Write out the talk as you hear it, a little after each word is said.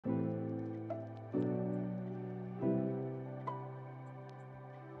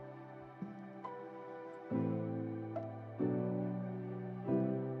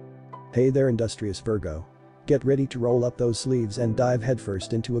Hey there, industrious Virgo. Get ready to roll up those sleeves and dive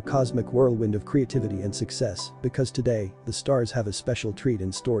headfirst into a cosmic whirlwind of creativity and success, because today, the stars have a special treat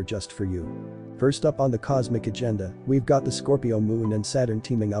in store just for you. First up on the cosmic agenda, we've got the Scorpio moon and Saturn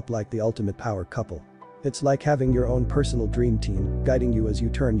teaming up like the ultimate power couple. It's like having your own personal dream team, guiding you as you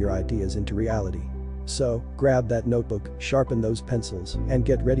turn your ideas into reality. So, grab that notebook, sharpen those pencils, and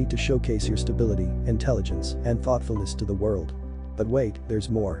get ready to showcase your stability, intelligence, and thoughtfulness to the world. But wait, there's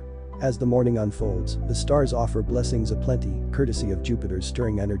more. As the morning unfolds, the stars offer blessings aplenty, courtesy of Jupiter's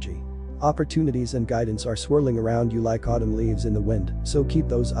stirring energy. Opportunities and guidance are swirling around you like autumn leaves in the wind, so keep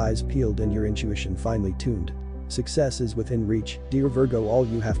those eyes peeled and your intuition finely tuned. Success is within reach, dear Virgo. All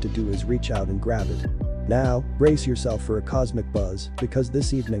you have to do is reach out and grab it. Now, brace yourself for a cosmic buzz, because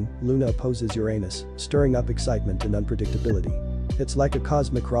this evening, Luna opposes Uranus, stirring up excitement and unpredictability. It's like a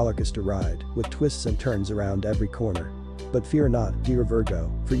cosmic rollercoaster ride, with twists and turns around every corner. But fear not, dear Virgo,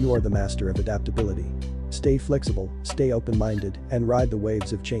 for you are the master of adaptability. Stay flexible, stay open-minded, and ride the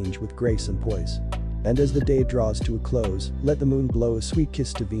waves of change with grace and poise. And as the day draws to a close, let the moon blow a sweet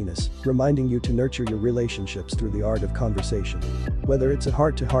kiss to Venus, reminding you to nurture your relationships through the art of conversation. Whether it's a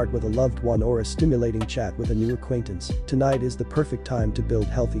heart-to-heart with a loved one or a stimulating chat with a new acquaintance, tonight is the perfect time to build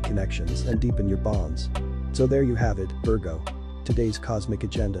healthy connections and deepen your bonds. So there you have it, Virgo. Today's cosmic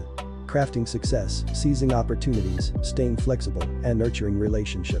agenda. Crafting success, seizing opportunities, staying flexible, and nurturing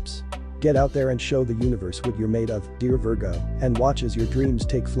relationships. Get out there and show the universe what you're made of, dear Virgo, and watch as your dreams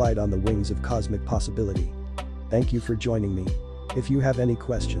take flight on the wings of cosmic possibility. Thank you for joining me. If you have any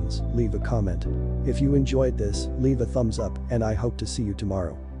questions, leave a comment. If you enjoyed this, leave a thumbs up, and I hope to see you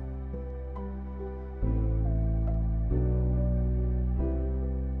tomorrow.